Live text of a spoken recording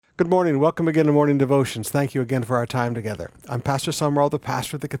Good morning. Welcome again to Morning Devotions. Thank you again for our time together. I'm Pastor Summerall, the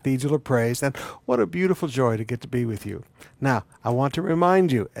pastor of the Cathedral of Praise, and what a beautiful joy to get to be with you. Now, I want to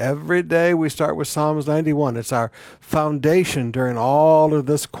remind you, every day we start with Psalms 91. It's our foundation during all of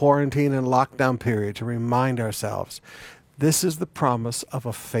this quarantine and lockdown period to remind ourselves this is the promise of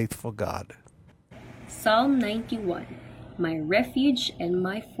a faithful God. Psalm 91. My refuge and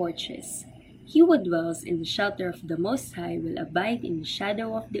my fortress. He who dwells in the shelter of the Most High will abide in the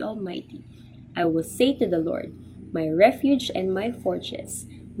shadow of the Almighty. I will say to the Lord, my refuge and my fortress,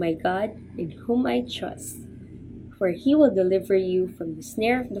 my God, in whom I trust. For he will deliver you from the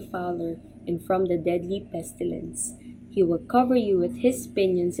snare of the fowler and from the deadly pestilence. He will cover you with his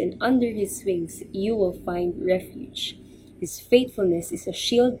pinions, and under his wings you will find refuge. His faithfulness is a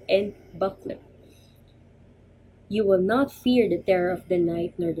shield and buckler. You will not fear the terror of the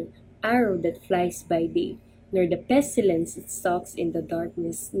night, nor the arrow that flies by day, nor the pestilence that stalks in the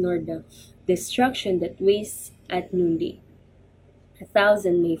darkness, nor the destruction that wastes at noonday.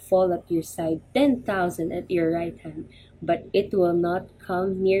 1,000 may fall at your side, 10,000 at your right hand, but it will not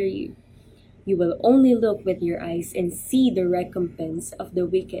come near you. You will only look with your eyes and see the recompense of the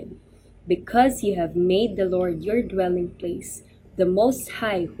wicked. Because you have made the Lord your dwelling place, the Most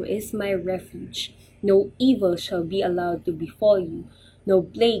High, who is my refuge, no evil shall be allowed to befall you, no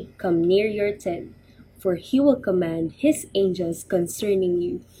plague come near your tent. For he will command his angels concerning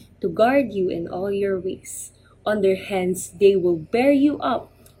you, to guard you in all your ways. On their hands they will bear you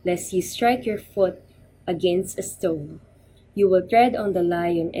up, lest you strike your foot against a stone. You will tread on the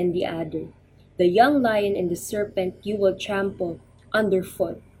lion and the adder. The young lion and the serpent you will trample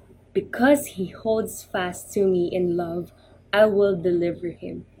underfoot. Because he holds fast to me in love, I will deliver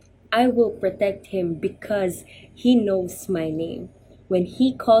him. I will protect him because he knows my name. When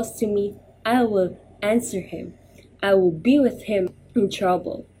he calls to me, I will answer him. I will be with him in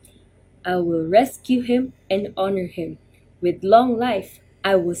trouble. I will rescue him and honor him. With long life,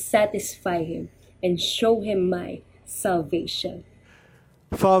 I will satisfy him and show him my salvation.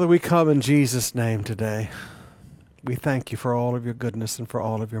 Father, we come in Jesus' name today. We thank you for all of your goodness and for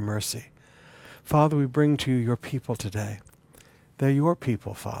all of your mercy. Father, we bring to you your people today. They're your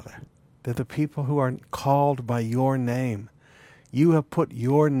people, Father. They're the people who are called by your name. You have put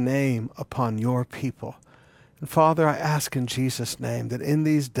your name upon your people. And Father, I ask in Jesus' name that in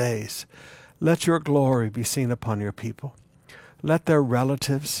these days, let your glory be seen upon your people. Let their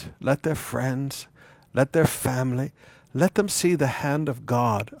relatives, let their friends, let their family, let them see the hand of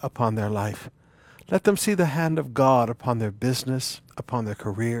God upon their life. Let them see the hand of God upon their business, upon their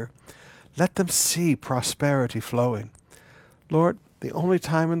career. Let them see prosperity flowing. Lord, the only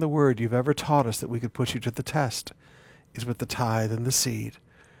time in the Word you've ever taught us that we could put you to the test is with the tithe and the seed.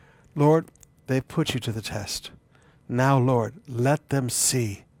 Lord, they put you to the test. Now, Lord, let them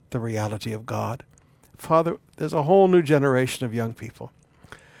see the reality of God. Father, there's a whole new generation of young people.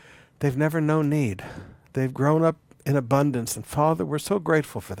 They've never known need. They've grown up in abundance, and Father, we're so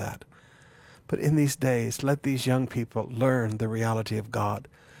grateful for that. But in these days, let these young people learn the reality of God.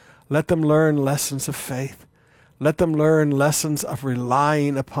 Let them learn lessons of faith. Let them learn lessons of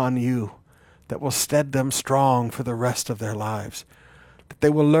relying upon you that will stead them strong for the rest of their lives. That they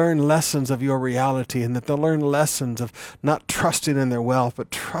will learn lessons of your reality, and that they'll learn lessons of not trusting in their wealth,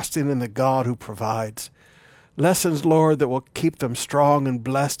 but trusting in the God who provides. Lessons, Lord, that will keep them strong and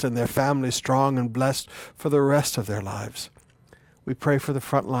blessed, and their families strong and blessed for the rest of their lives. We pray for the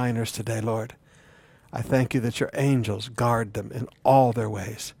frontliners today, Lord. I thank you that your angels guard them in all their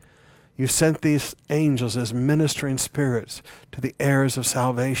ways. You sent these angels as ministering spirits to the heirs of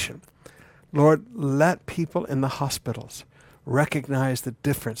salvation. Lord, let people in the hospitals recognize the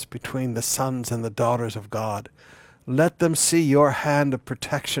difference between the sons and the daughters of God. Let them see your hand of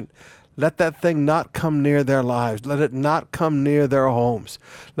protection. Let that thing not come near their lives. Let it not come near their homes.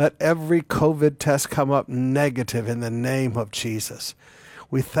 Let every COVID test come up negative in the name of Jesus.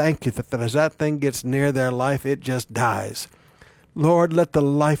 We thank you that as that thing gets near their life, it just dies. Lord, let the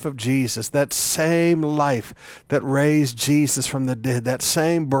life of Jesus, that same life that raised Jesus from the dead, that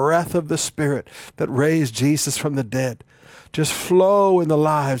same breath of the Spirit that raised Jesus from the dead, just flow in the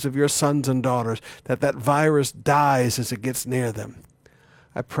lives of your sons and daughters, that virus dies as it gets near them.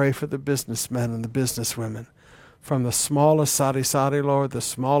 I pray for the businessmen and the businesswomen, from the smallest sari-sari, Lord, the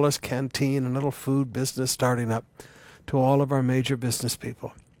smallest canteen and little food business starting up, to all of our major business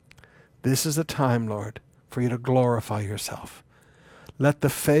people. This is a time, Lord, for you to glorify yourself. Let the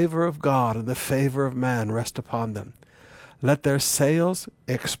favor of God and the favor of man rest upon them. Let their sales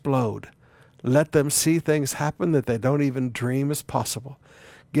explode. Let them see things happen that they don't even dream is possible.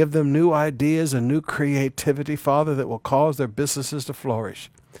 Give them new ideas and new creativity, Father, that will cause their businesses to flourish.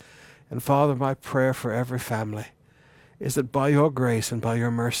 And Father, my prayer for every family is that by your grace and by your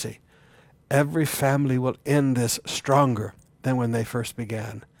mercy, every family will end this stronger than when they first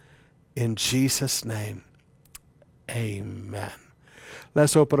began. In Jesus' name, amen.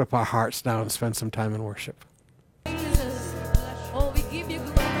 Let's open up our hearts now and spend some time in worship. Jesus. Oh, we give you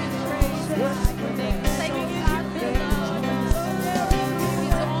glory and praise. Worship your name. Thank you, God, for your love. Give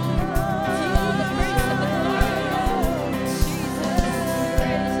you all the praise and the glory. Jesus,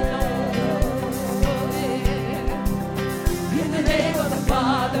 praise the Lord. In the name of the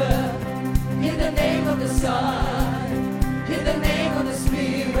Father, in the name of the Son, in the name of the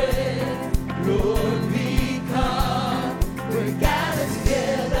Spirit, Lord, we come. We're gathered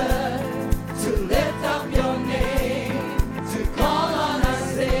together to lift up your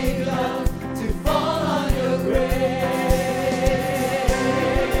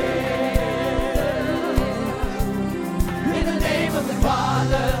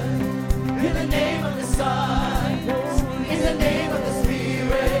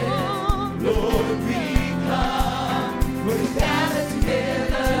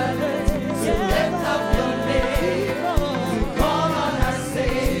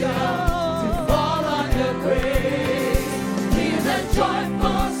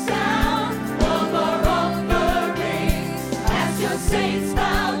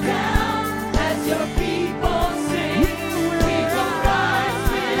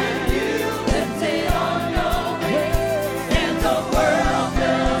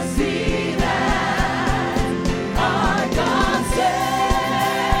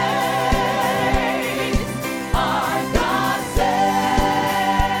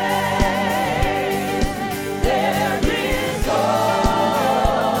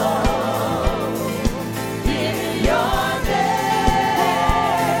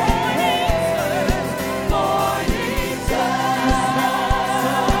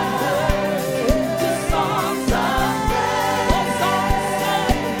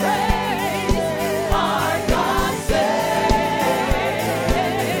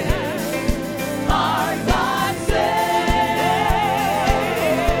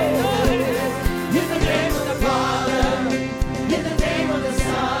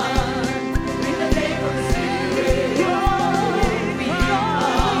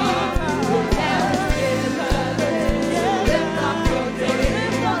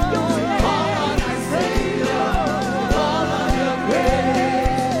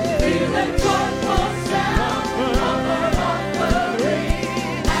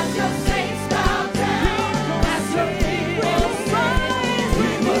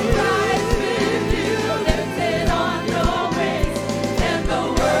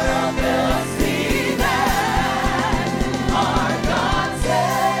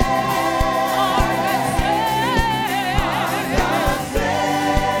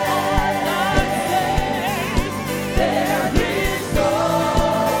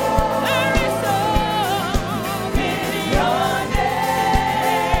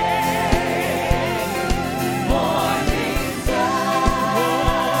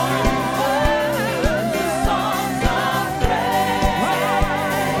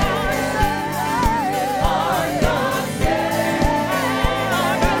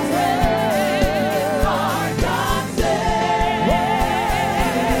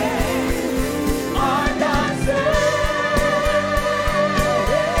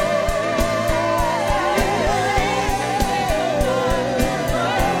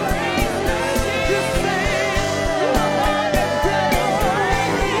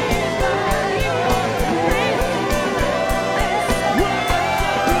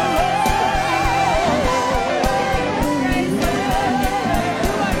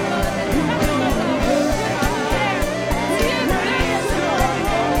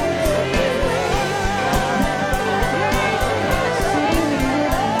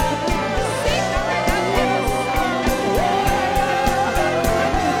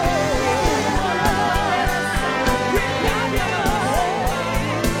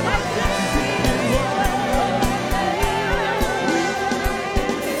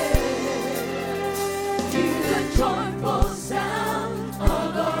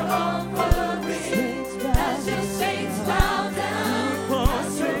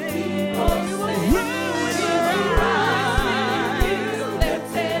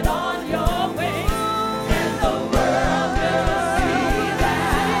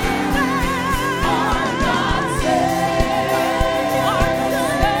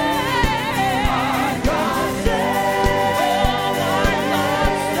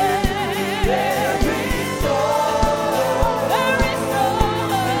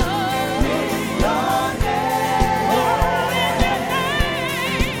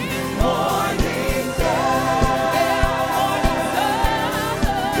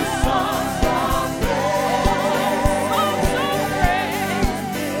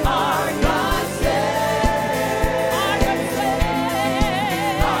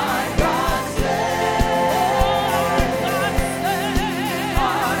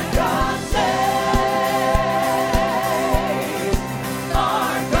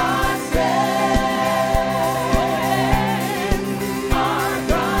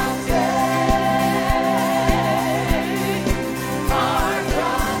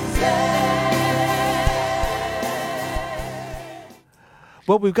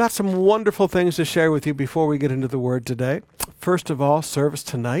Well, we've got some wonderful things to share with you before we get into the Word today. First of all, service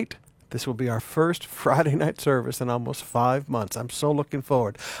tonight. This will be our first Friday night service in almost 5 months. I'm so looking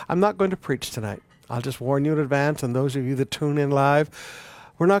forward. I'm not going to preach tonight. I'll just warn you in advance, and those of you that tune in live,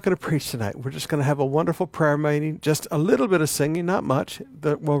 we're not going to preach tonight. We're just going to have a wonderful prayer meeting, just a little bit of singing, not much.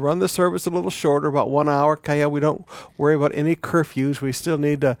 We'll run the service a little shorter, about 1 hour. Okay, we don't worry about any curfews. We still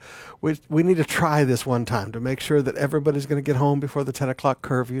need to, we need to try this one time to make sure that everybody's going to get home before the 10 o'clock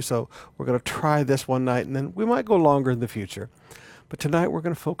curfew. So we're going to try this one night, and then we might go longer in the future. But tonight we're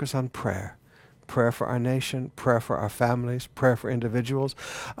going to focus on prayer. Prayer for our nation, prayer for our families, prayer for individuals.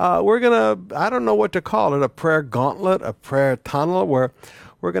 We're going to, I don't know what to call it, a prayer gauntlet, a prayer tunnel, where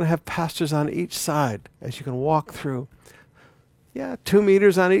we're going to have pastors on each side as you can walk through. 2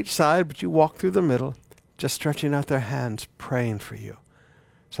 meters on each side, but you walk through the middle, just stretching out their hands, praying for you.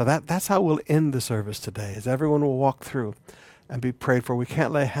 So that's how we'll end the service today, is everyone will walk through and be prayed for. We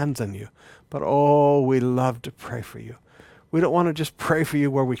can't lay hands on you, but we love to pray for you. We don't want to just pray for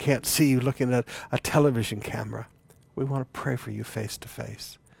you where we can't see you looking at a television camera. We want to pray for you face to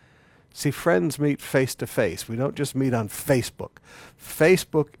face. See, friends meet face to face. We don't just meet on Facebook.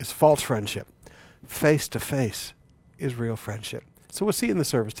 Facebook is false friendship. Face to face is real friendship. So we'll see you in the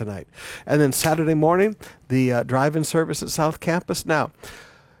service tonight. And then Saturday morning, the drive-in service at South Campus. Now,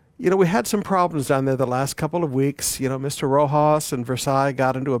 we had some problems down there the last couple of weeks. Mr. Rojas and Versailles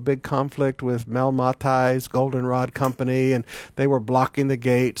got into a big conflict with Mel Mattai's Goldenrod Company, and they were blocking the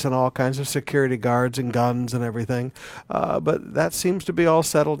gates and all kinds of security guards and guns and everything. But that seems to be all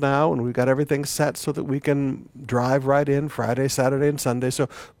settled now, and we've got everything set so that we can drive right in Friday, Saturday, and Sunday. So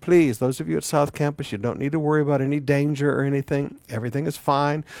please, those of you at South Campus, you don't need to worry about any danger or anything. Everything is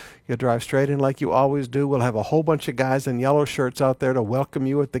fine. You'll drive straight in like you always do. We'll have a whole bunch of guys in yellow shirts out there to welcome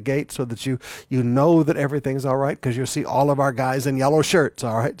you at the gate so that you know that everything's all right, because you'll see all of our guys in yellow shirts,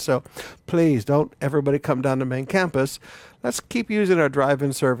 all right? So please don't everybody come down to main campus. Let's keep using our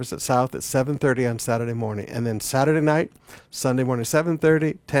drive-in service at South at 7:30 on Saturday morning. And then Saturday night, Sunday morning,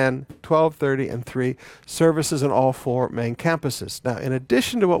 7:30, 10, 12:30, and 3 services in all 4 main campuses. Now, in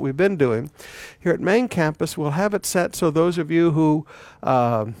addition to what we've been doing, here at main campus, we'll have it set so those of you who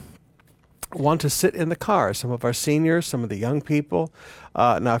want to sit in the car, some of our seniors, some of the young people.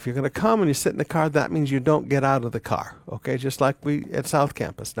 Now, if you're going to come and you sit in the car, that means you don't get out of the car, okay, just like we at South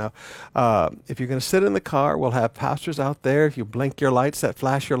Campus. Now, if you're going to sit in the car, we'll have pastors out there. If you blink your lights,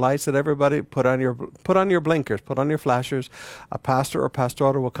 flash your lights at everybody, put on your blinkers, put on your flashers. A pastor or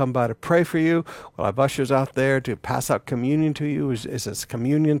pastora will come by to pray for you. We'll have ushers out there to pass out communion to you as it's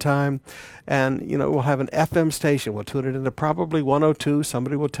communion time. And, we'll have an FM station. We'll tune it into probably 102.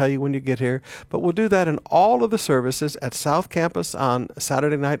 Somebody will tell you when you get here. But we'll do that in all of the services at South Campus on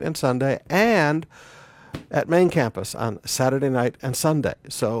Saturday night and Sunday, and at main campus on Saturday night and Sunday.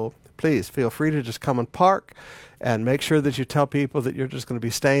 So please feel free to just come and park, and make sure that you tell people that you're just going to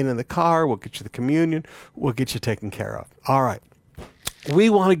be staying in the car. We'll get you the communion. We'll get you taken care of. All right. We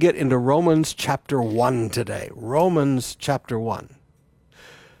want to get into Romans chapter 1 today. Romans chapter 1.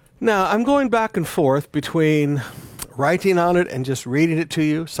 Now, I'm going back and forth between writing on it and just reading it to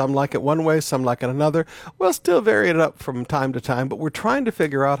you. Some like it one way, some like it another. We'll still vary it up from time to time, but we're trying to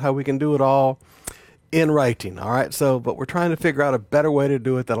figure out how we can do it all in writing, all right? But we're trying to figure out a better way to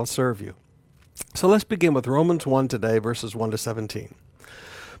do it that'll serve you. So let's begin with Romans 1 today, verses 1 to 17.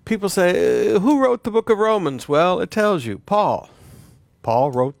 People say, who wrote the book of Romans? Well, it tells you, Paul. Paul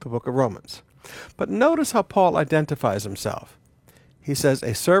wrote the book of Romans. But notice how Paul identifies himself. He says,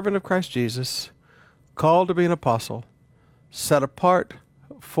 a servant of Christ Jesus, called to be an apostle, set apart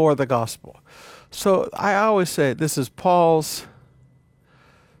for the gospel. So I always say this is Paul's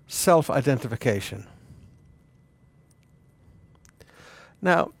self-identification.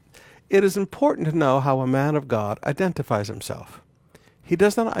 Now, it is important to know how a man of God identifies himself. He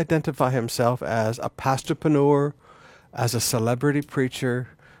does not identify himself as a pastorpreneur, as a celebrity preacher,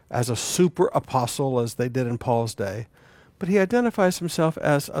 as a super apostle, as they did in Paul's day, but he identifies himself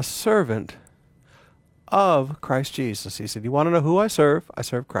as a servant of Christ Jesus. He said, you want to know who I serve? I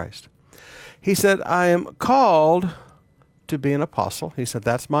serve Christ. He said, I am called to be an apostle. He said,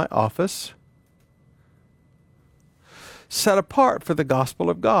 that's my office. Set apart for the gospel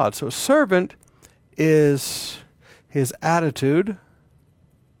of God. So servant is his attitude.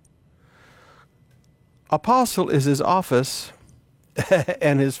 Apostle is his office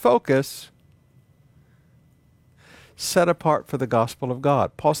and his focus. Set apart for the gospel of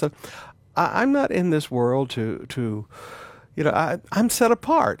God. Paul said, I'm not in this world to I'm set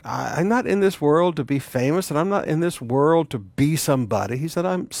apart. I'm not in this world to be famous, and I'm not in this world to be somebody. He said,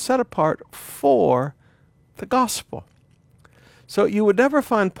 I'm set apart for the gospel. So you would never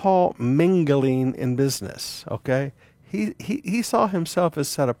find Paul mingling in business, okay? He saw himself as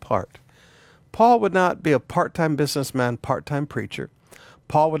set apart. Paul would not be a part-time businessman, part-time preacher.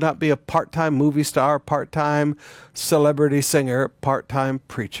 Paul would not be a part-time movie star, part-time celebrity singer, part-time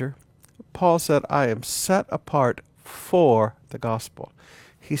preacher. Paul said, I am set apart for the gospel.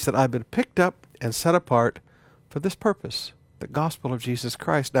 He said, I've been picked up and set apart for this purpose, the gospel of Jesus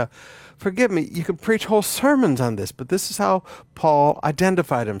Christ. Now, forgive me, you can preach whole sermons on this, but this is how Paul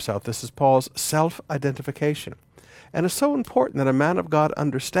identified himself. This is Paul's self-identification. And it's so important that a man of God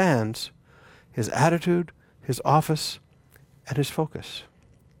understands his attitude, his office, and his focus,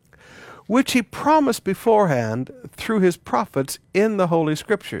 which he promised beforehand through his prophets in the Holy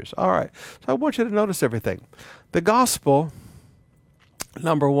Scriptures. All right, so I want you to notice everything. The gospel,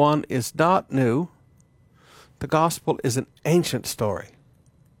 number one, is not new. The gospel is an ancient story.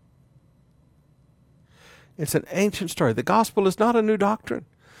 It's an ancient story. The gospel is not a new doctrine.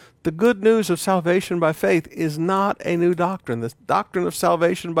 The good news of salvation by faith is not a new doctrine. The doctrine of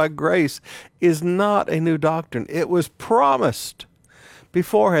salvation by grace is not a new doctrine. It was promised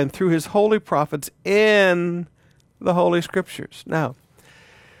beforehand through his holy prophets in the Holy Scriptures. Now,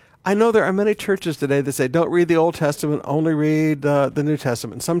 I know there are many churches today that say, don't read the Old Testament, only read the New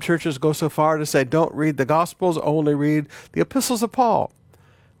Testament. Some churches go so far to say, don't read the Gospels, only read the epistles of Paul.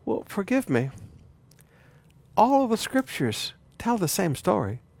 Well, forgive me. All of the Scriptures tell the same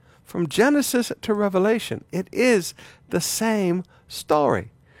story. From Genesis to Revelation, it is the same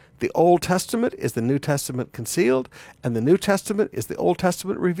story. The Old Testament is the New Testament concealed, and the New Testament is the Old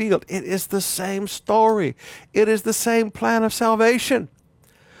Testament revealed. It is the same story. It is the same plan of salvation.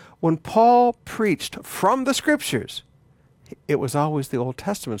 When Paul preached from the Scriptures, it was always the Old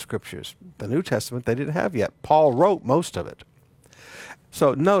Testament Scriptures. The New Testament they didn't have yet. Paul wrote most of it.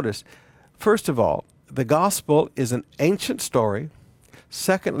 So notice, first of all, the gospel is an ancient story.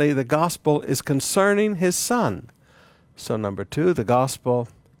 Secondly, the gospel is concerning his Son. So number two, the gospel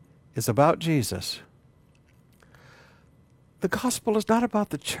is about Jesus. The gospel is not about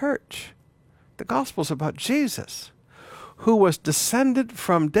the church. The gospel is about Jesus, who was descended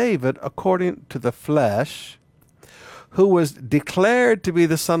from David according to the flesh, who was declared to be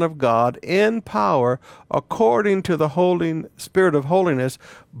the Son of God in power according to the Holy Spirit of holiness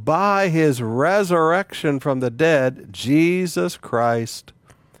by his resurrection from the dead, Jesus Christ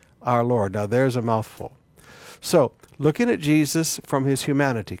our Lord. Now there's a mouthful. So, looking at Jesus from his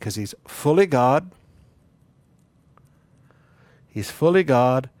humanity, because he's fully God,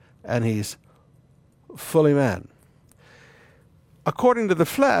 and he's fully man. According to the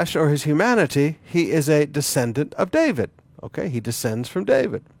flesh, or his humanity, he is a descendant of David. Okay, he descends from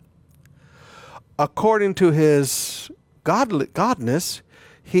David. According to his godness,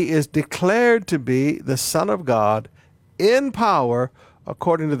 he is declared to be the Son of God in power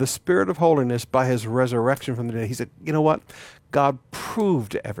according to the Spirit of holiness by his resurrection from the dead. He said, you know what? God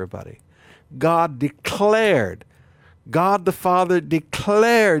proved to everybody. God declared, God the Father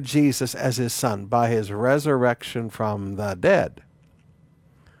declared Jesus as his Son by his resurrection from the dead,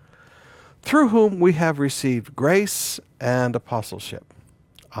 through whom we have received grace and apostleship.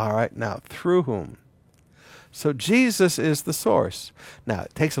 All right, now, through whom? So Jesus is the source. Now,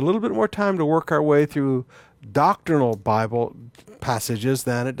 it takes a little bit more time to work our way through doctrinal Bible passages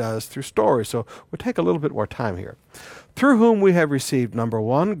than it does through stories. So we'll take a little bit more time here. Through whom we have received, number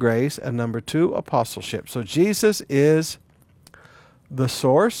one, grace, and number two, apostleship. So Jesus is the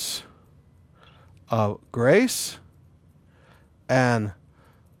source of grace and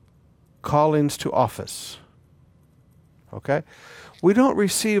callings to office. Okay? We don't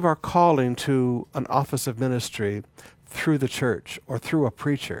receive our calling to an office of ministry through the church or through a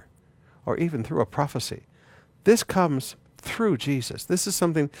preacher or even through a prophecy. This comes through Jesus. This is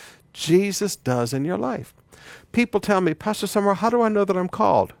something Jesus does in your life. People tell me, Pastor Summer, how do I know that I'm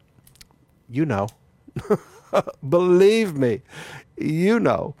called? You know. Believe me, you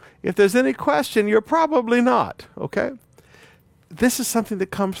know. If there's any question, you're probably not, okay? This is something that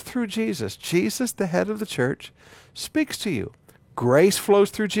comes through Jesus. Jesus, the head of the church, speaks to you. Grace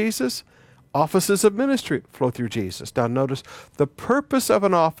flows through Jesus. Offices of ministry flow through Jesus. Now notice, the purpose of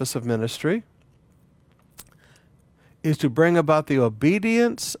an office of ministry is to bring about the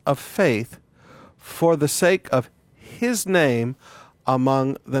obedience of faith for the sake of his name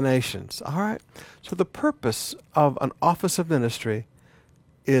among the nations. All right? So the purpose of an office of ministry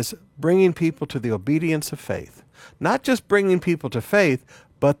is bringing people to the obedience of faith. Not just bringing people to faith,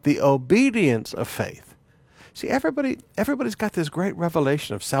 but the obedience of faith. See, everybody's got this great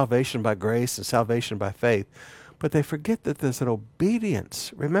revelation of salvation by grace and salvation by faith. But they forget that there's an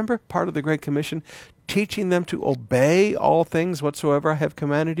obedience. Remember, part of the Great Commission, teaching them to obey all things whatsoever I have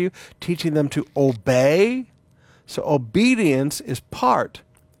commanded you, teaching them to obey. So obedience is part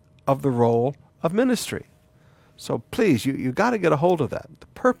of the role of ministry. So please, you got to get a hold of that, the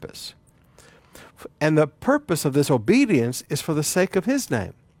purpose. And the purpose of this obedience is for the sake of his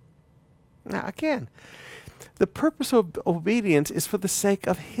name. Now again, the purpose of obedience is for the sake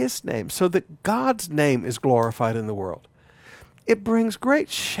of his name, so that God's name is glorified in the world. It brings great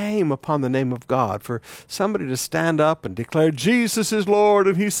shame upon the name of God for somebody to stand up and declare, Jesus is Lord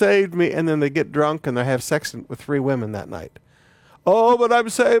and he saved me, and then they get drunk and they have sex with 3 women that night. Oh, but I'm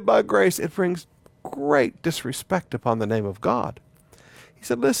saved by grace. It brings great disrespect upon the name of God. He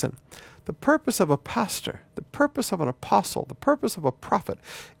said, listen, the purpose of a pastor, the purpose of an apostle, the purpose of a prophet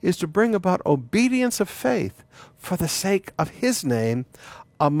is to bring about obedience of faith for the sake of his name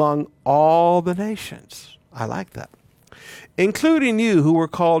among all the nations. I like that. Including you who were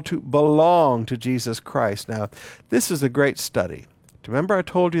called to belong to Jesus Christ. Now, this is a great study. Do you remember I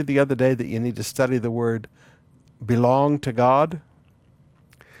told you the other day that you need to study the word belong to God?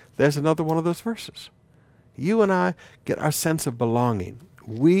 There's another one of those verses. You and I get our sense of belonging.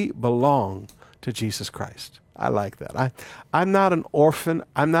 We belong to Jesus Christ. I like that. I'm not an orphan.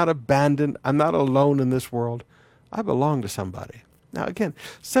 I'm not abandoned. I'm not alone in this world. I belong to somebody. Now again,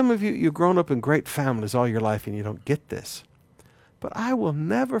 some of you, you've grown up in great families all your life and you don't get this. But I will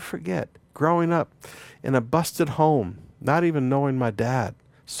never forget growing up in a busted home, not even knowing my dad.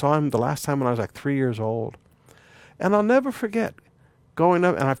 Saw him the last time when I was like 3 years old. And I'll never forget going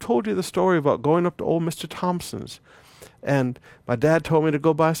up, and I've told you the story about going up to old Mr. Thompson's. And my dad told me to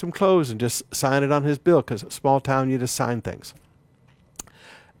go buy some clothes and just sign it on his bill, because small town, you just sign things.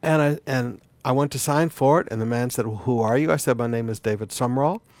 And I went to sign for it, and the man said, well, who are you? I said, my name is David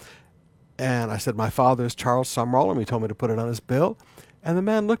Sumrall. And I said, my father is Charles Sumrall, and he told me to put it on his bill. And the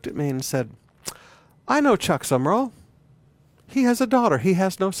man looked at me and said, I know Chuck Sumrall. He has a daughter. He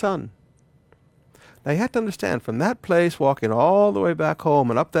has no son. Now you have to understand, from that place, walking all the way back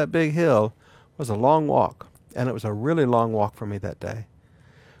home and up that big hill was a long walk. And it was a really long walk for me that day.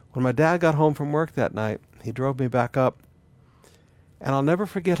 When my dad got home from work that night, he drove me back up. And I'll never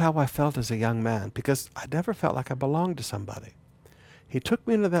forget how I felt as a young man, because I never felt like I belonged to somebody. He took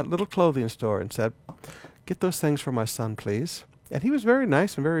me into that little clothing store and said, get those things for my son, please. And he was very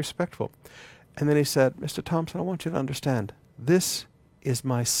nice and very respectful. And then he said, Mr. Thompson, I want you to understand, this is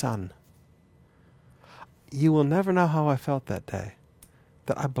my son. You will never know how I felt that day,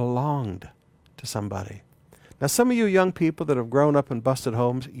 that I belonged to somebody. Now, some of you young people that have grown up in busted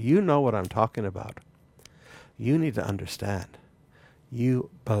homes, you know what I'm talking about. You need to understand. You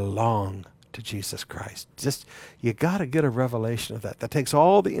belong to Jesus Christ. You got to get a revelation of that. That takes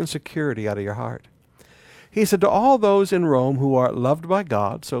all the insecurity out of your heart. He said, to all those in Rome who are loved by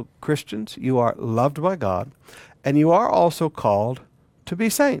God, so Christians, you are loved by God, and you are also called to be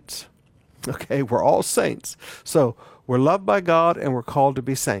saints. Okay, we're all saints. So we're loved by God and we're called to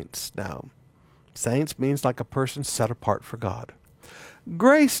be saints. Now, saints means like a person set apart for God.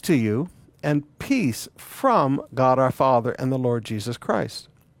 Grace to you and peace from God our Father and the Lord Jesus Christ.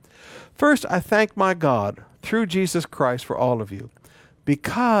 First, I thank my God through Jesus Christ for all of you,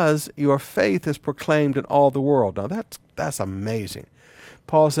 because your faith is proclaimed in all the world. Now that's amazing.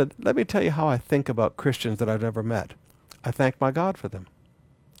 Paul said, let me tell you how I think about Christians that I've never met. I thank my God for them.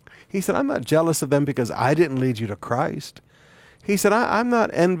 He said, I'm not jealous of them because I didn't lead you to Christ. He said, I'm not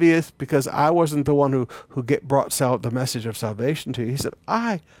envious because I wasn't the one who brought the message of salvation to you. He said,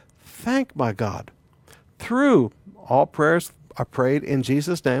 I thank my God. Through all prayers are prayed in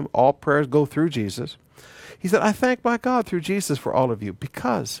Jesus' name. All prayers go through Jesus. He said, I thank my God through Jesus for all of you,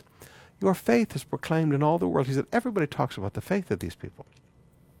 because your faith is proclaimed in all the world. He said, everybody talks about the faith of these people.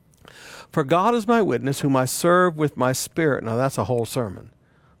 For God is my witness, whom I serve with my spirit. Now that's a whole sermon.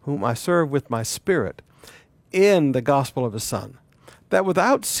 Whom I serve with my spirit in the gospel of his Son, that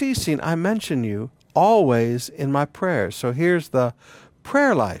without ceasing I mention you always in my prayers. So here's the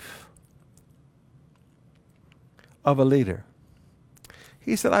prayer life of a leader.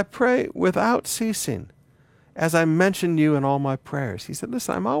 He said, I pray without ceasing as I mention you in all my prayers. He said,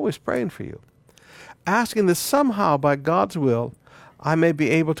 listen, I'm always praying for you, asking that somehow by God's will I may be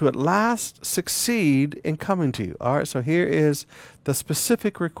able to at last succeed in coming to you. All right, so here is the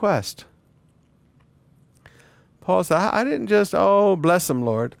specific request. Paul said, I didn't just, bless them,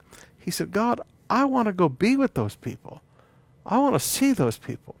 Lord. He said, God, I want to go be with those people. I want to see those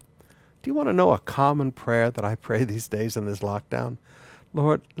people. Do you want to know a common prayer that I pray these days in this lockdown?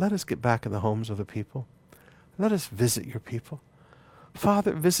 Lord, let us get back in the homes of the people. Let us visit your people.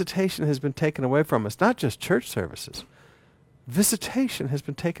 Father, visitation has been taken away from us, not just church services. Visitation has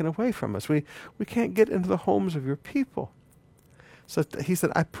been taken away from us. We can't get into the homes of your people. So he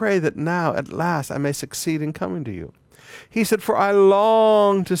said, I pray that now, at last, I may succeed in coming to you. He said, for I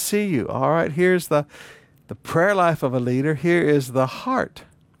long to see you. All right, here's the prayer life of a leader. Here is the heart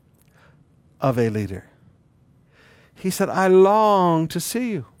of a leader. He said, I long to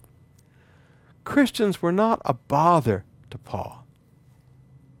see you. Christians were not a bother to Paul.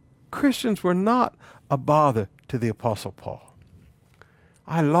 Christians were not a bother to the Apostle Paul.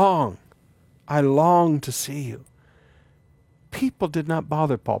 I long to see you. People did not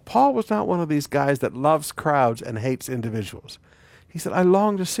bother Paul. Paul was not one of these guys that loves crowds and hates individuals. He said, I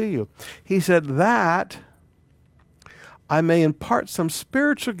long to see you. He said, that I may impart some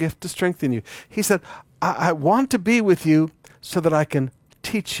spiritual gift to strengthen you. He said, I want to be with you so that I can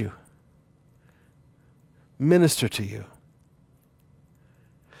teach you, minister to you.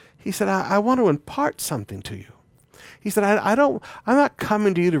 He said, I want to impart something to you. He said, I'm not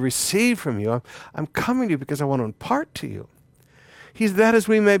coming to you to receive from you. I'm coming to you because I want to impart to you. He said, that is,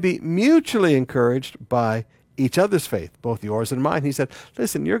 we may be mutually encouraged by each other's faith, both yours and mine. He said,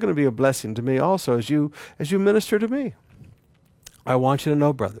 listen, you're going to be a blessing to me also as you minister to me. I want you to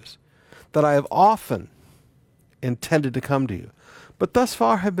know, brothers, that I have often intended to come to you, but thus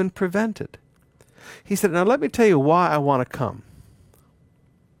far have been prevented. He said, now let me tell you why I want to come.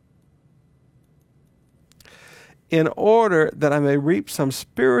 In order that I may reap some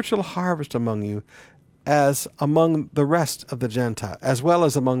spiritual harvest among you, as among the rest of the Gentiles, as well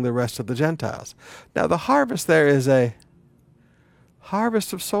as among the rest of the Gentiles. Now the harvest there is a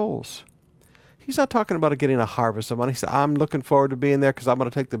harvest of souls. He's not talking about getting a harvest of money. He said, I'm looking forward to being there because I'm going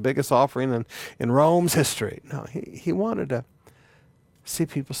to take the biggest offering in Rome's history. No, he wanted to see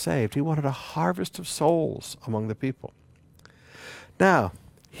people saved. He wanted a harvest of souls among the people. Now,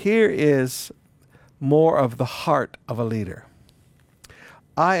 here is more of the heart of a leader.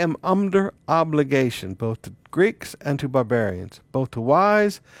 I am under obligation both to Greeks and to barbarians, both to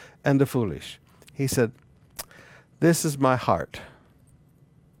wise and to foolish. He said, this is my heart.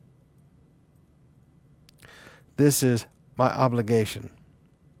 This is my obligation.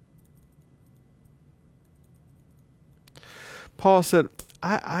 Paul said,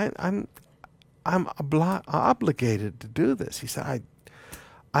 I'm obligated to do this. He said,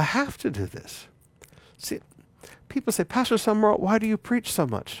 I have to do this. See, people say, Pastor Summerall, why do you preach so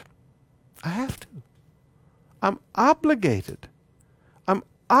much? I have to. I'm obligated. I'm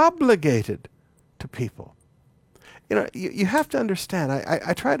obligated to people. You know, you have to understand,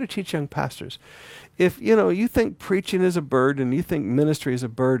 I try to teach young pastors, if, you think preaching is a burden, you think ministry is a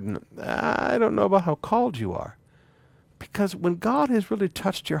burden, I don't know about how called you are. Because when God has really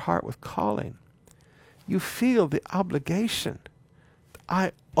touched your heart with calling, you feel the obligation.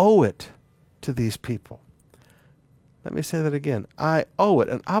 I owe it to these people. Let me say that again. I owe it.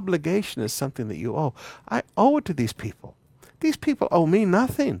 An obligation is something that you owe. I owe it to these people. These people owe me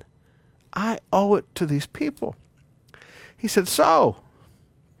nothing. I owe it to these people. He said, so,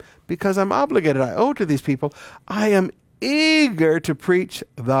 because I'm obligated, I owe it to these people, I am eager to preach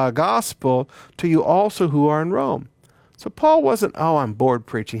the gospel to you also who are in Rome. So Paul wasn't, I'm bored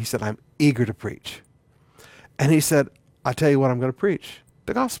preaching. He said, I'm eager to preach. And he said, I'll tell you what I'm going to preach,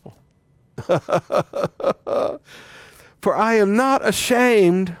 the gospel. For I am not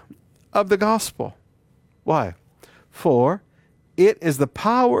ashamed of the gospel. Why? For it is the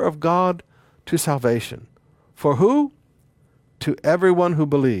power of God to salvation. For who? To everyone who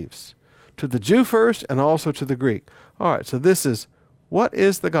believes. To the Jew first and also to the Greek. All right, so what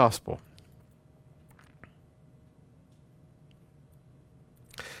is the gospel?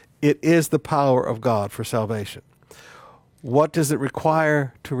 It is the power of God for salvation. What does it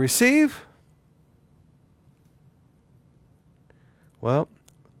require to receive? Well,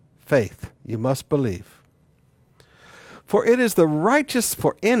 faith. You must believe. For it is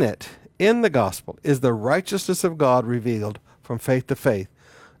in the gospel, is the righteousness of God revealed from faith to faith.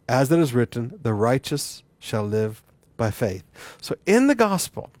 As it is written, the righteous shall live by faith. So in the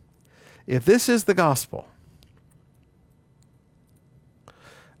gospel, if this is the gospel,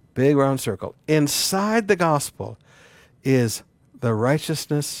 big round circle, inside the gospel is the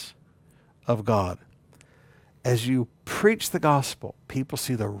righteousness of God. As you preach the gospel, people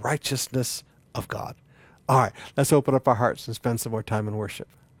see the righteousness of God. All right, let's open up our hearts and spend some more time in worship.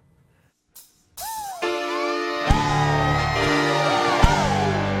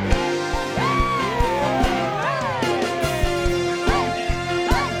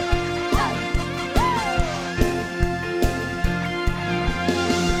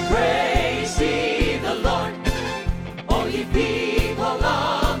 Praise ye the Lord, all ye people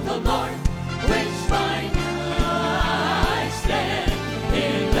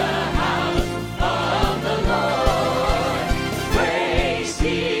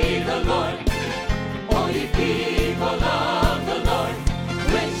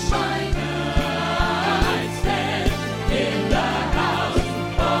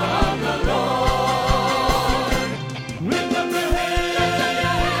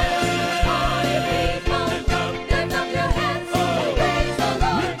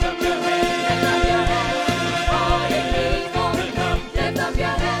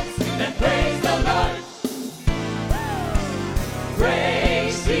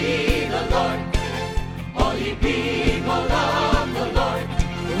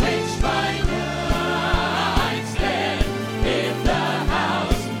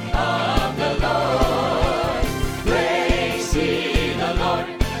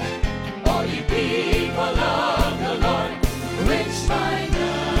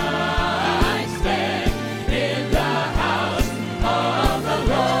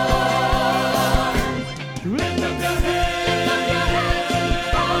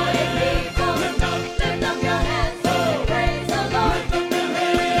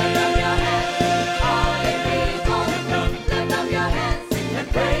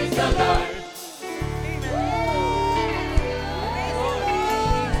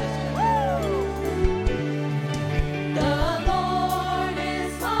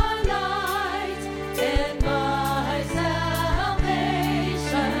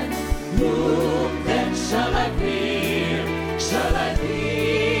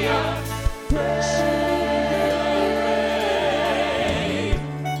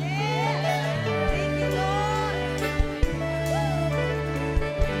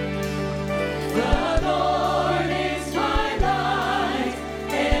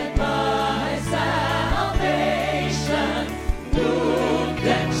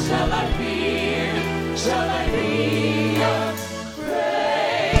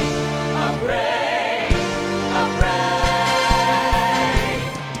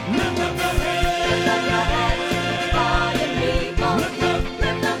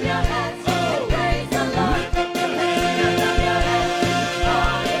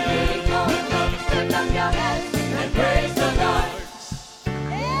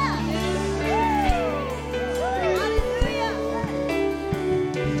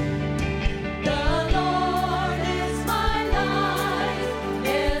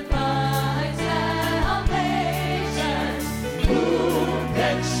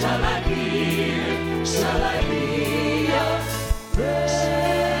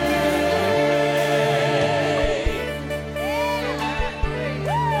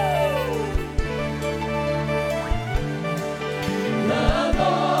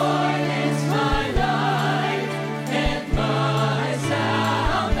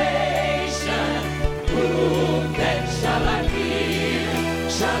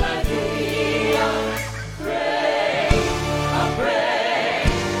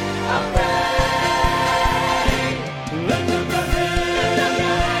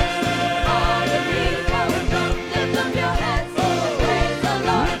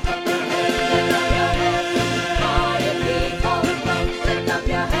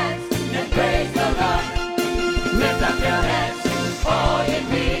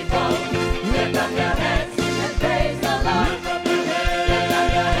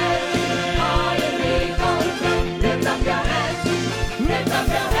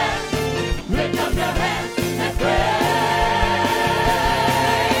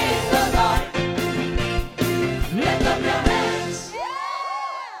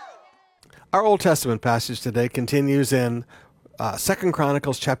Our Old Testament passage today continues in 2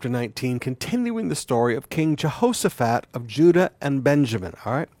 Chronicles chapter 19, continuing the story of King Jehoshaphat of Judah and Benjamin.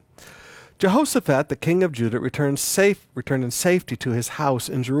 All right. Jehoshaphat, the king of Judah, returned in safety to his house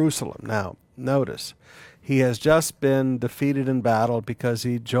in Jerusalem. Now, notice, he has just been defeated in battle because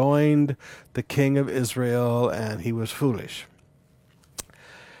he joined the king of Israel and he was foolish.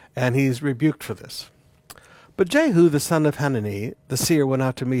 And he's rebuked for this. But Jehu, the son of Hanani, the seer, went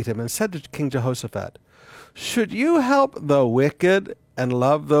out to meet him and said to King Jehoshaphat, "Should you help the wicked and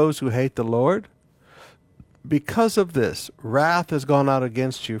love those who hate the Lord? Because of this, wrath has gone out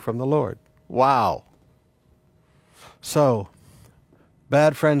against you from the Lord." Wow. So,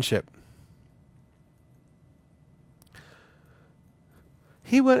 bad friendship.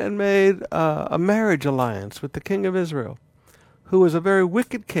 He went and made a marriage alliance with the king of Israel, who was a very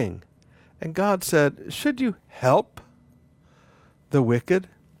wicked king. And God said, should you help the wicked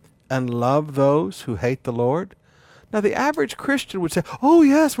and love those who hate the Lord? Now, the average Christian would say, oh,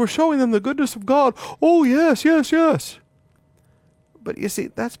 yes, we're showing them the goodness of God. Oh, yes, yes, yes. But you see,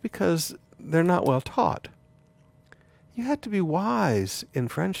 that's because they're not well taught. You have to be wise in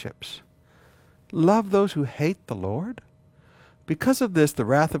friendships. Love those who hate the Lord. Because of this, the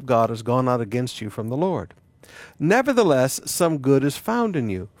wrath of God has gone out against you from the Lord. Nevertheless, some good is found in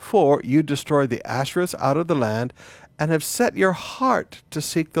you, for you destroyed the Asherahs out of the land and have set your heart to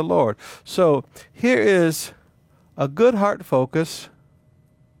seek the Lord. So here is a good heart focus.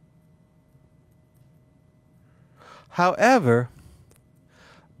 However,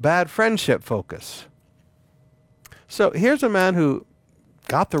 bad friendship focus. So here's a man who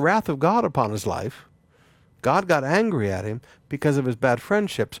got the wrath of God upon his life. God got angry at him because of his bad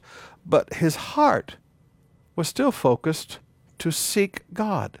friendships, but his heart was still focused to seek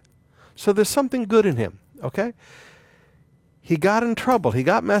God. So there's something good in him, okay? He got in trouble. He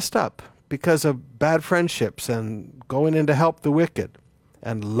got messed up because of bad friendships and going in to help the wicked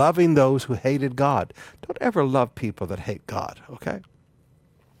and loving those who hated God. Don't ever love people that hate God, okay?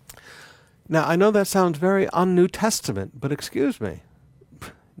 Now, I know that sounds very un-New Testament, but excuse me.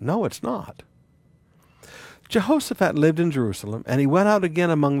 No, it's not. Jehoshaphat lived in Jerusalem, and he went out again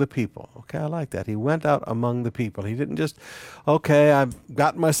among the people. Okay, I like that. He went out among the people. He didn't just, okay, I've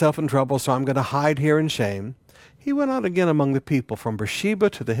gotten myself in trouble, so I'm going to hide here in shame. He went out again among the people, from Beersheba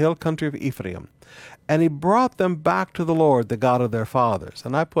to the hill country of Ephraim, and he brought them back to the Lord, the God of their fathers.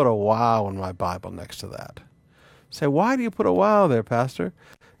 And I put a wow in my Bible next to that. Say, why do you put a wow there, Pastor?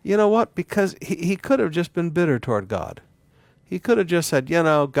 You know what? Because he could have just been bitter toward God. He could have just said, you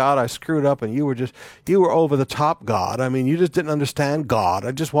know, God, I screwed up and you were over the top, God. I mean, you just didn't understand God.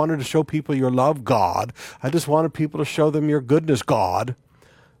 I just wanted to show people your love, God. I just wanted people to show them your goodness, God.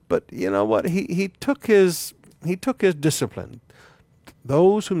 But you know what? He took his discipline.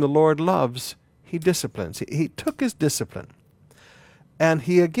 Those whom the Lord loves, he disciplines. He took his discipline. And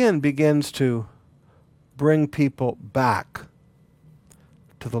he again begins to bring people back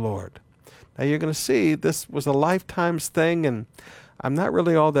to the Lord. Now you're going to see this was a lifetime's thing, and I'm not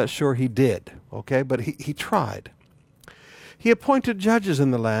really all that sure he did, okay? But he tried. He appointed judges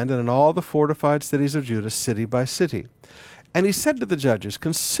in the land and in all the fortified cities of Judah, city by city. And he said to the judges,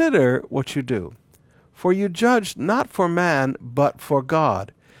 consider what you do, for you judge not for man, but for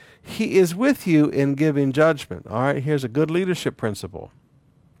God. He is with you in giving judgment. All right, here's a good leadership principle.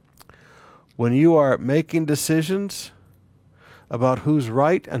 When you are making decisions about who's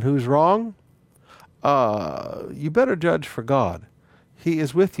right and who's wrong, you better judge for God. He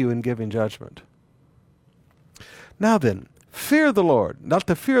is with you in giving judgment. Now then, fear the Lord. Let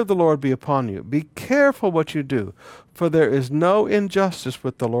the fear of the Lord be upon you. Be careful what you do, for there is no injustice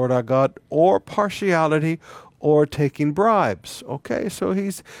with the Lord our God, or partiality, or taking bribes. Okay, so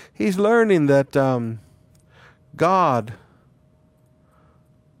he's learning that God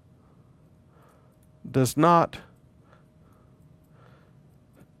does not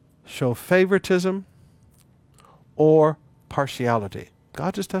show favoritism or partiality.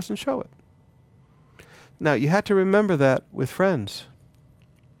 God just doesn't show it. Now, you have to remember that with friends.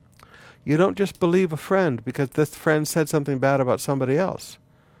 You don't just believe a friend because this friend said something bad about somebody else.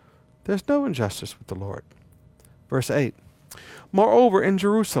 There's no injustice with the Lord. Verse 8. Moreover, in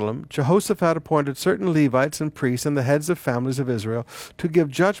Jerusalem, Jehoshaphat appointed certain Levites and priests and the heads of families of Israel to give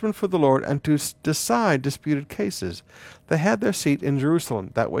judgment for the Lord and to decide disputed cases. They had their seat in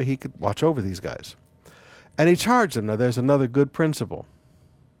Jerusalem. That way he could watch over these guys. And he charged them. Now there's another good principle.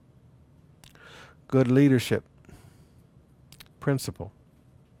 Good leadership principle.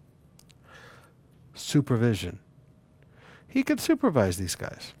 Supervision. He could supervise these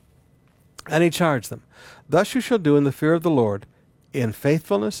guys. And he charged them, thus you shall do in the fear of the Lord, in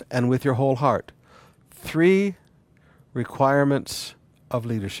faithfulness and with your whole heart. 3 requirements of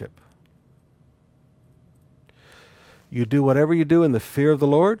leadership. You do whatever you do in the fear of the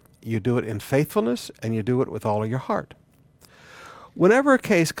Lord, you do it in faithfulness, and you do it with all of your heart. Whenever a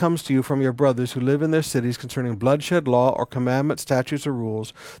case comes to you from your brothers who live in their cities concerning bloodshed, law, or commandment, statutes, or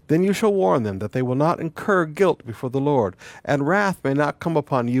rules, then you shall warn them that they will not incur guilt before the Lord, and wrath may not come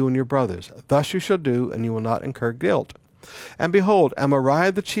upon you and your brothers. Thus you shall do, and you will not incur guilt. And behold,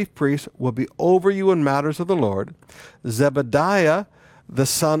 Amariah the chief priest will be over you in matters of the Lord, Zebediah the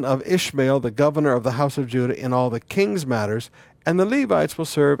son of Ishmael, the governor of the house of Judah, in all the king's matters, and the Levites will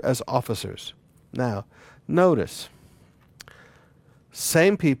serve as officers. Now, notice,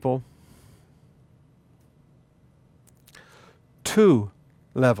 same people, 2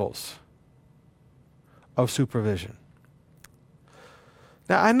 levels of supervision.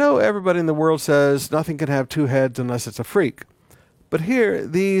 Now, I know everybody in the world says nothing can have 2 heads unless it's a freak. But here,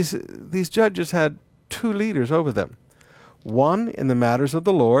 these judges had 2 leaders over them. One in the matters of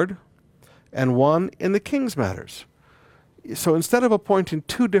the Lord, and one in the king's matters. So instead of appointing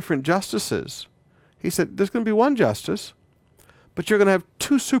 2 different justices, he said, there's going to be 1 justice, but you're going to have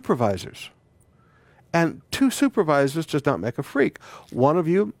 2 supervisors. And 2 supervisors does not make a freak. One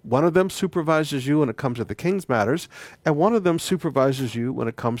of them supervises you when it comes to the king's matters, and one of them supervises you when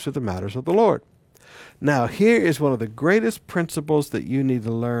it comes to the matters of the Lord. Now, here is one of the greatest principles that you need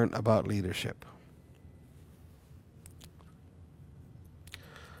to learn about leadership.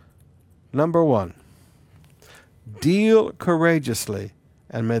 Number 1, deal courageously,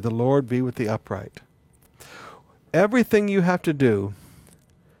 and may the Lord be with the upright. Everything you have to do,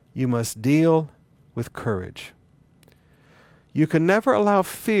 you must deal with courage. You can never allow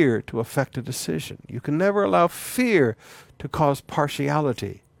fear to affect a decision. You can never allow fear to cause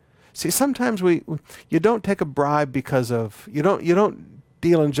partiality. See, sometimes you don't take a bribe because of, you don't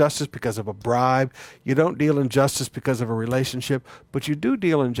deal in justice because of a bribe. You don't deal in justice because of a relationship, but you do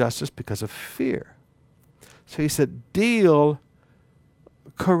deal in justice because of fear. So he said, deal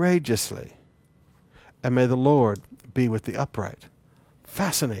courageously, and may the Lord be with the upright.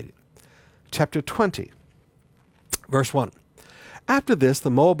 Fascinating. Chapter 20, verse 1. After this, the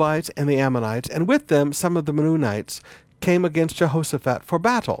Moabites and the Ammonites, and with them some of the Meunites, came against Jehoshaphat for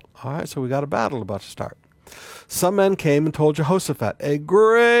battle. All right, so we got a battle about to start. Some men came and told Jehoshaphat, a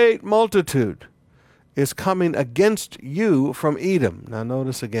great multitude is coming against you from Edom. Now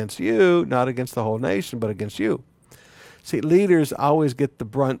notice, against you, not against the whole nation, but against you. See, leaders always get the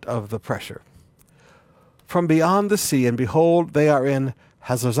brunt of the pressure. From beyond the sea, and behold, they are in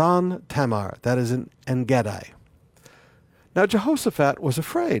Hazazon Tamar, that is in En-gedi. Now Jehoshaphat was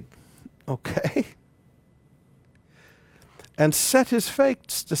afraid, okay, and set his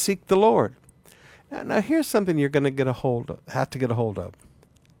face to seek the Lord. Now here's something you're going to have to get a hold of.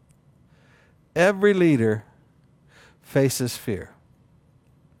 Every leader faces fear.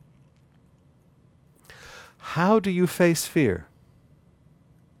 How do you face fear?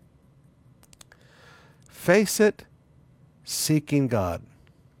 Face it seeking God.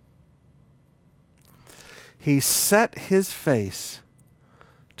 He set his face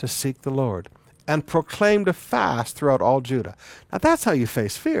to seek the Lord and proclaimed a fast throughout all Judah. Now that's how you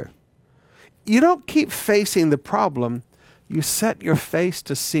face fear. You don't keep facing the problem. You set your face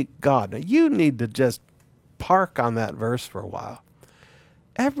to seek God. Now you need to just park on that verse for a while.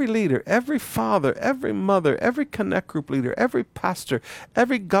 Every leader, every father, every mother, every connect group leader, every pastor,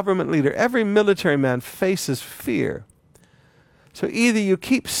 every government leader, every military man faces fear. So either you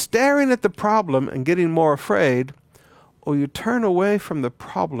keep staring at the problem and getting more afraid, or you turn away from the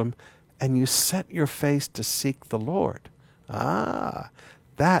problem and you set your face to seek the Lord.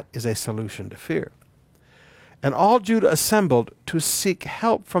 That is a solution to fear. And all Judah assembled to seek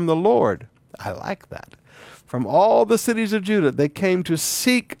help from the Lord. I like that. From all the cities of Judah, they came to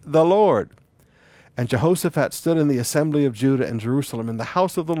seek the Lord. And Jehoshaphat stood in the assembly of Judah and Jerusalem in the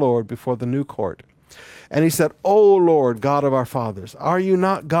house of the Lord before the new court. And he said, O Lord, God of our fathers, are you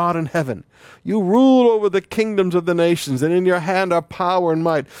not God in heaven? You rule over the kingdoms of the nations, and in your hand are power and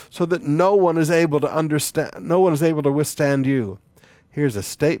might, so that no one is able to withstand you. Here's a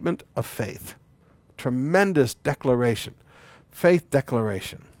statement of faith. Tremendous declaration. Faith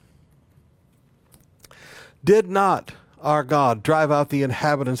declaration. Did not our God drive out the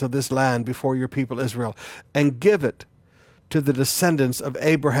inhabitants of this land before your people Israel and give it to the descendants of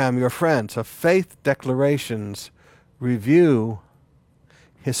Abraham, your friend? So faith declarations review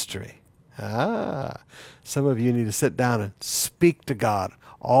history. Some of you need to sit down and speak to God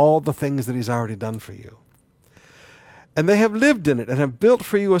all the things that he's already done for you. And they have lived in it and have built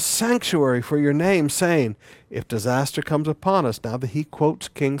for you a sanctuary for your name, saying, if disaster comes upon us, now that he quotes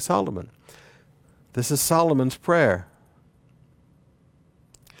King Solomon. This is Solomon's prayer.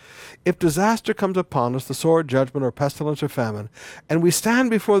 If disaster comes upon us, the sword, judgment, or pestilence, or famine, and we stand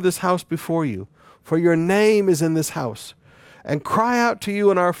before this house before you, for your name is in this house, and cry out to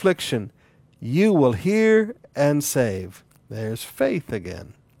you in our affliction, you will hear and save. There's faith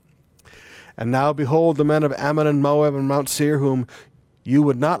again. And now behold, the men of Ammon and Moab and Mount Seir, whom you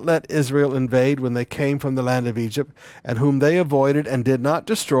would not let Israel invade when they came from the land of Egypt, and whom they avoided and did not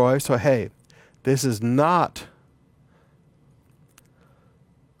destroy. So hey, this is not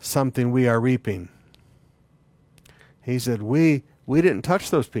something we are reaping. He said, we didn't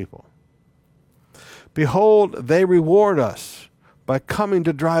touch those people. Behold, they reward us by coming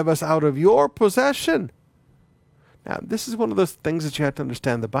to drive us out of your possession. Now, this is one of those things that you have to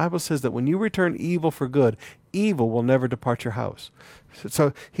understand. The Bible says that when you return evil for good, evil will never depart your house.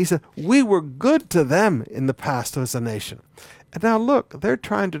 So he said, we were good to them in the past as a nation. And now look, they're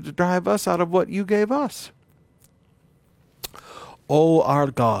trying to drive us out of what you gave us. O our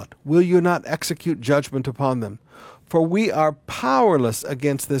God, will you not execute judgment upon them? For we are powerless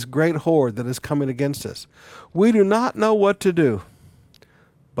against this great horde that is coming against us. We do not know what to do,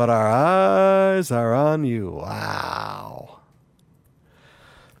 but our eyes are on you. Wow.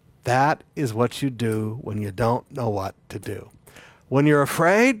 That is what you do when you don't know what to do. When you're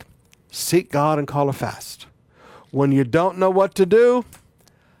afraid, seek God and call a fast. When you don't know what to do,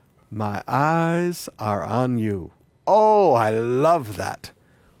 my eyes are on you. Oh, I love that.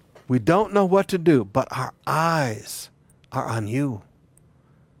 We don't know what to do, but our eyes are on you.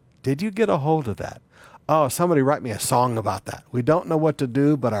 Did you get a hold of that? Oh, somebody write me a song about that. We don't know what to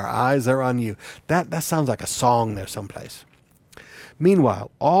do, but our eyes are on you. That sounds like a song there someplace.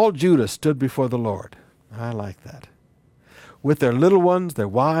 Meanwhile, all Judah stood before the Lord. I like that. With their little ones, their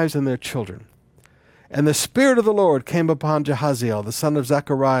wives, and their children. And the Spirit of the Lord came upon Jehaziel, the son of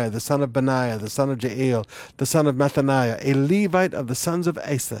Zechariah, the son of Benaiah, the son of Jael, the son of Mattaniah, a Levite of the sons of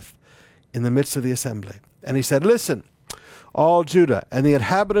Asaph, in the midst of the assembly. And he said, listen, all Judah and the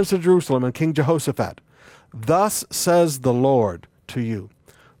inhabitants of Jerusalem and King Jehoshaphat, thus says the Lord to you,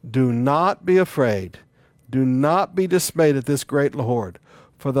 do not be afraid, do not be dismayed at this great horde,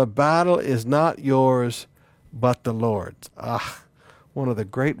 for the battle is not yours, but the Lord's. One of the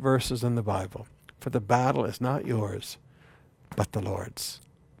great verses in the Bible. For the battle is not yours, but the Lord's.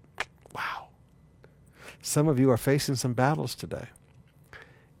 Wow. Some of you are facing some battles today.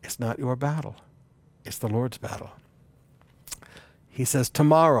 It's not your battle. It's the Lord's battle. He says,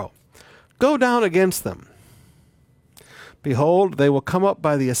 tomorrow, go down against them. Behold, they will come up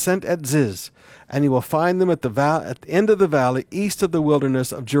by the ascent at Ziz, and you will find them at the end of the valley, east of the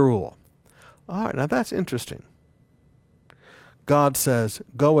wilderness of Jeruel. All right, now that's interesting. God says,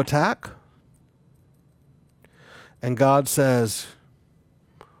 go attack. And God says,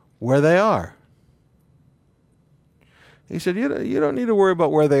 where they are. He said, you don't need to worry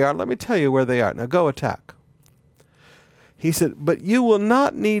about where they are. Let me tell you where they are. Now go attack. He said, but you will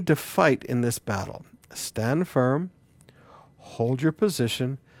not need to fight in this battle. Stand firm, hold your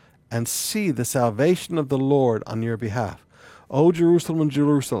position, and see the salvation of the Lord on your behalf. O Jerusalem and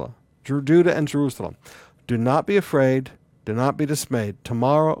Jerusalem, Judah and Jerusalem, do not be afraid, do not be dismayed.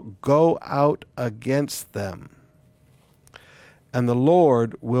 Tomorrow go out against them, and the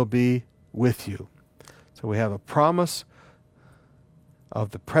Lord will be with you. So we have a promise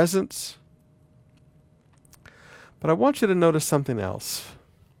of the presence. But I want you to notice something else.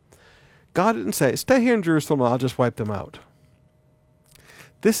 God didn't say, stay here in Jerusalem, I'll just wipe them out.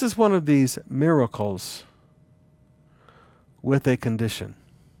 This is one of these miracles with a condition.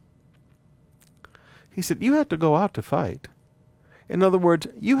 He said, you have to go out to fight. In other words,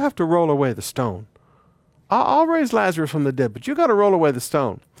 you have to roll away the stone. I'll raise Lazarus from the dead, but you got to roll away the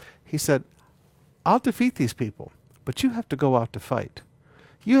stone. He said, I'll defeat these people, but you have to go out to fight.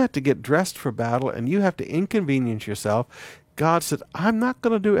 You have to get dressed for battle, and you have to inconvenience yourself. God said, I'm not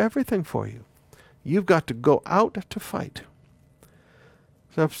going to do everything for you. You've got to go out to fight.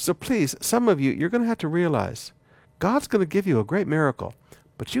 So please, some of you, you're going to have to realize God's going to give you a great miracle,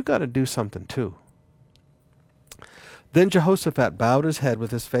 but you got to do something too. Then Jehoshaphat bowed his head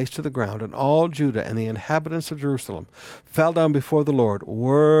with his face to the ground, and all Judah and the inhabitants of Jerusalem fell down before the Lord,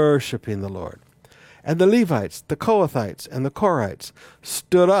 worshiping the Lord. And the Levites, the Kohathites, and the Korites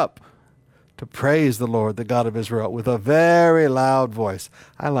stood up to praise the Lord, the God of Israel, with a very loud voice.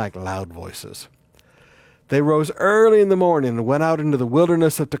 I like loud voices. They rose early in the morning and went out into the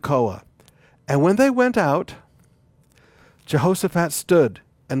wilderness of Tekoa. And when they went out, Jehoshaphat stood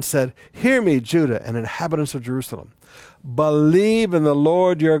and said, hear me, Judah and inhabitants of Jerusalem. Believe in the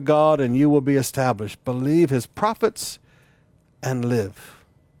Lord your God and you will be established. Believe his prophets and live.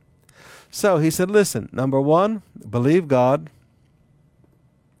 So he said, listen, number one, believe God.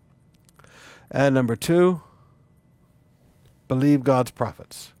 And number two, believe God's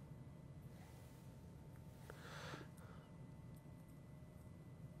prophets.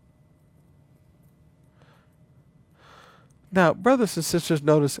 Now, brothers and sisters,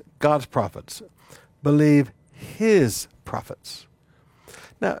 notice God's prophets. Believe his prophets.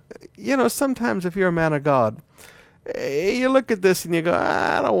 Now, you know, sometimes if you're a man of God, you look at this and you go,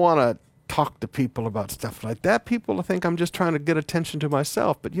 I don't want to talk to people about stuff like that. People will think I'm just trying to get attention to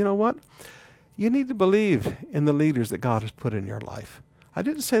myself. But you know what? You need to believe in the leaders that God has put in your life. I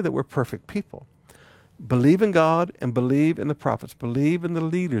didn't say that we're perfect people. Believe in God and believe in the prophets. Believe in the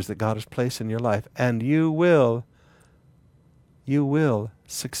leaders that God has placed in your life, and you will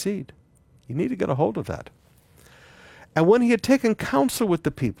succeed. You need to get a hold of that. And when he had taken counsel with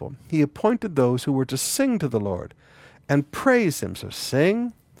the people, he appointed those who were to sing to the Lord and praise him. So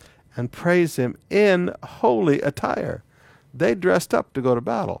sing and praise him in holy attire. They dressed up to go to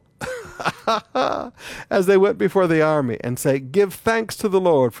battle. As they went before the army and say, give thanks to the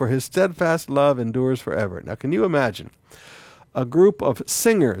Lord, for his steadfast love endures forever. Now, can you imagine a group of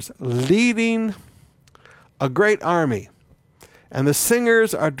singers leading a great army? And the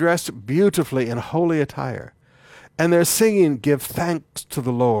singers are dressed beautifully in holy attire. And they're singing, give thanks to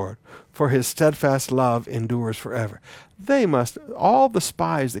the Lord, for his steadfast love endures forever. They must, all the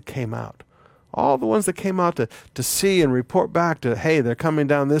spies that came out, all the ones that came out to see and report back to, hey, they're coming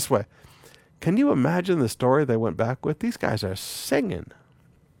down this way. Can you imagine the story they went back with? These guys are singing.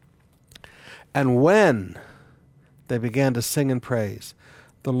 And when they began to sing and praise,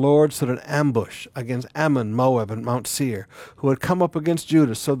 the Lord set an ambush against Ammon, Moab, and Mount Seir, who had come up against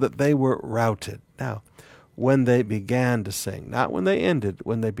Judah, so that they were routed. Now, when they began to sing, not when they ended,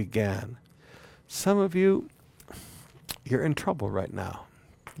 when they began. Some of you, you're in trouble right now.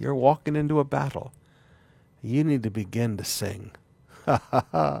 You're walking into a battle. You need to begin to sing.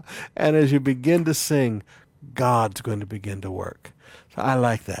 And as you begin to sing, God's going to begin to work. So I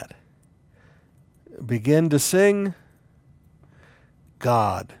like that. Begin to sing,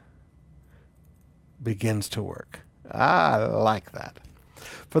 God begins to work. I like that.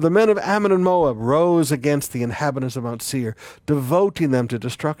 For the men of Ammon and Moab rose against the inhabitants of Mount Seir, devoting them to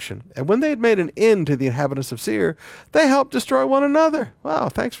destruction. And when they had made an end to the inhabitants of Seir, they helped destroy one another. Wow,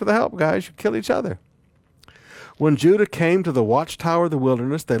 thanks for the help, guys. You kill each other. When Judah came to the watchtower of the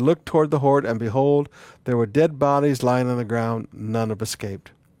wilderness, they looked toward the horde, and behold, there were dead bodies lying on the ground. None have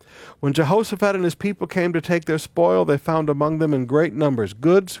escaped. When Jehoshaphat and his people came to take their spoil, they found among them in great numbers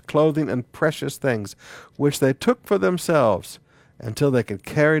goods, clothing, and precious things, which they took for themselves until they could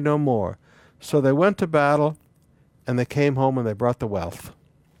carry no more. So they went to battle, and they came home, and they brought the wealth.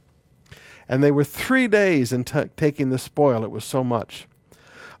 And they were 3 days in taking the spoil. It was so much.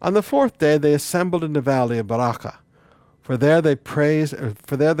 On the 4th day they assembled in the valley of Barakah, for there they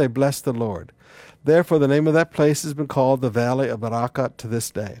blessed the Lord. Therefore the name of that place has been called the Valley of Barakah to this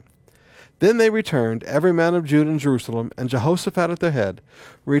day. Then they returned, every man of Judah and Jerusalem, and Jehoshaphat at their head,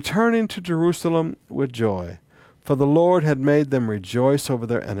 returning to Jerusalem with joy, for the Lord had made them rejoice over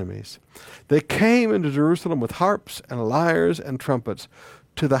their enemies. They came into Jerusalem with harps and lyres and trumpets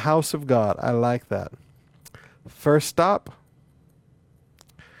to the house of God. I like that. First stop,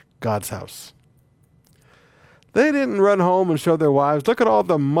 God's house. They didn't run home and show their wives, look at all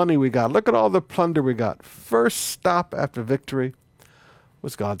the money we got. Look at all the plunder we got. First stop after victory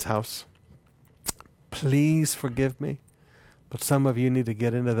was God's house. Please forgive me, but some of you need to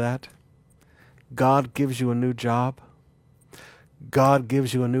get into that. God gives you a new job. God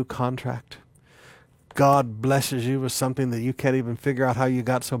gives you a new contract. God blesses you with something that you can't even figure out how you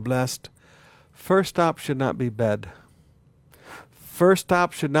got so blessed. First stop should not be bed. First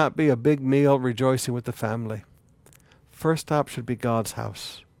stop should not be a big meal rejoicing with the family. First stop should be God's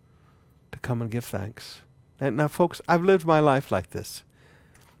house to come and give thanks. And now, folks, I've lived my life like this.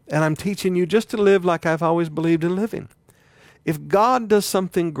 And I'm teaching you just to live like I've always believed in living. If God does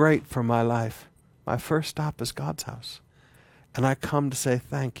something great for my life, my first stop is God's house. And I come to say,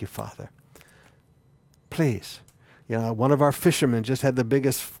 thank you, Father. Please. You know, one of our fishermen just had the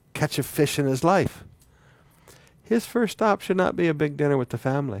biggest catch of fish in his life. His first stop should not be a big dinner with the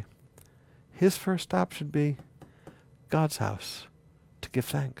family. His first stop should be God's house to give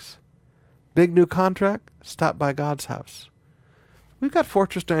thanks. Big new contract, stop by God's house. We've got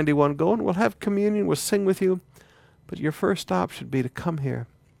Fortress 91 going. We'll have communion. We'll sing with you. But your first stop should be to come here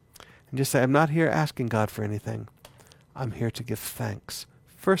and just say, I'm not here asking God for anything. I'm here to give thanks.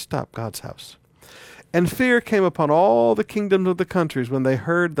 First stop, God's house. And fear came upon all the kingdoms of the countries when they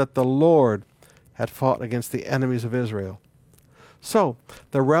heard that the Lord had fought against the enemies of Israel. So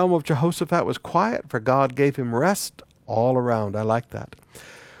the realm of Jehoshaphat was quiet, for God gave him rest all around. I like that.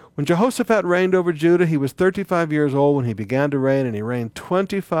 When Jehoshaphat reigned over Judah, he was 35 years old when he began to reign, and he reigned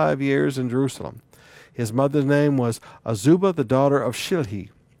 25 years in Jerusalem. His mother's name was Azubah, the daughter of Shilhi.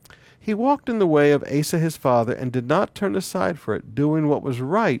 He walked in the way of Asa his father and did not turn aside for it, doing what was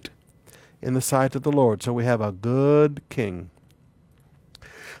right in the sight of the Lord. So we have a good king.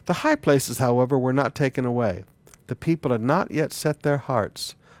 The high places, however, were not taken away. The people had not yet set their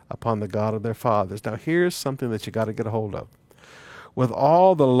hearts upon the God of their fathers. Now here's something that you got to get a hold of. With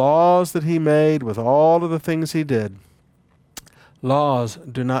all the laws that he made, with all of the things he did, laws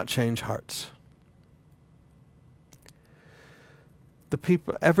do not change hearts.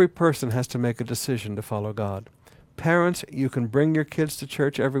 Every person has to make a decision to follow God. Parents, you can bring your kids to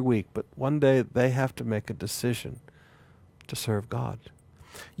church every week, but one day they have to make a decision to serve God.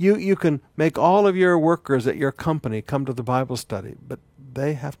 You can make all of your workers at your company come to the Bible study, but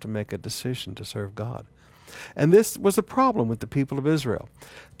they have to make a decision to serve God. And this was a problem with the people of Israel.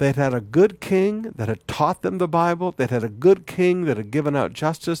 They'd had a good king that had taught them the Bible. They'd had a good king that had given out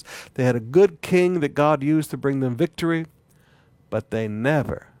justice. They had a good king that God used to bring them victory. But they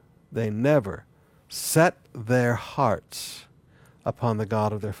never set their hearts upon the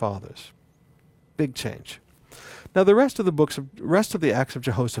God of their fathers. Big change. Now the rest of the acts of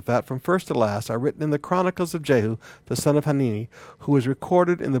Jehoshaphat, from first to last, are written in the Chronicles of Jehu, the son of Hanani, who is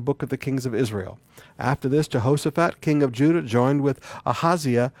recorded in the book of the kings of Israel. After this, Jehoshaphat, king of Judah, joined with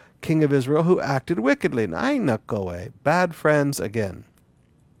Ahaziah, king of Israel, who acted wickedly. Nainakoe, bad friends again.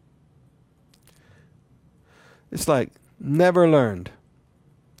 It's like never learned.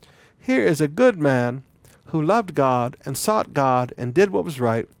 Here is a good man who loved God and sought God and did what was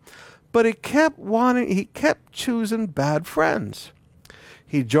right, but he kept choosing bad friends.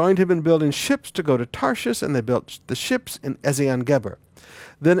 He joined him in building ships to go to Tarshish, and they built the ships in Ezion-Geber.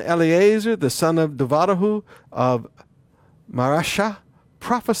 Then Eleazar, the son of Dovadahu of Marashah,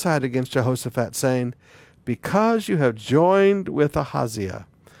 prophesied against Jehoshaphat, saying, "Because you have joined with Ahaziah,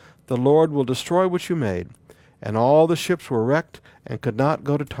 the Lord will destroy what you made." And all the ships were wrecked and could not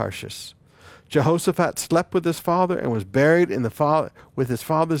go to Tarshish. Jehoshaphat slept with his father and was buried with his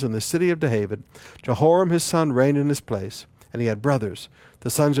fathers in the city of David. Jehoram his son reigned in his place, and he had brothers,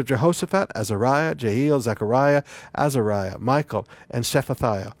 the sons of Jehoshaphat, Azariah, Jehiel, Zechariah, Azariah, Michael, and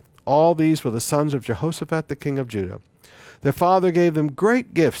Shephatiah. All these were the sons of Jehoshaphat the king of Judah. Their father gave them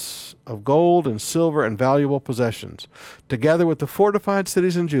great gifts of gold and silver and valuable possessions, together with the fortified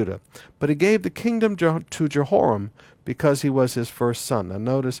cities in Judah. But he gave the kingdom to Jehoram because he was his first son. Now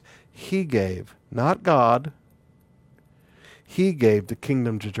notice, he gave, not God. He gave the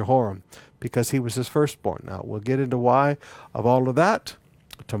kingdom to Jehoram because he was his firstborn. Now we'll get into why of all of that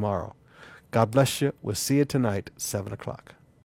tomorrow. God bless you. We'll see you tonight, 7 o'clock.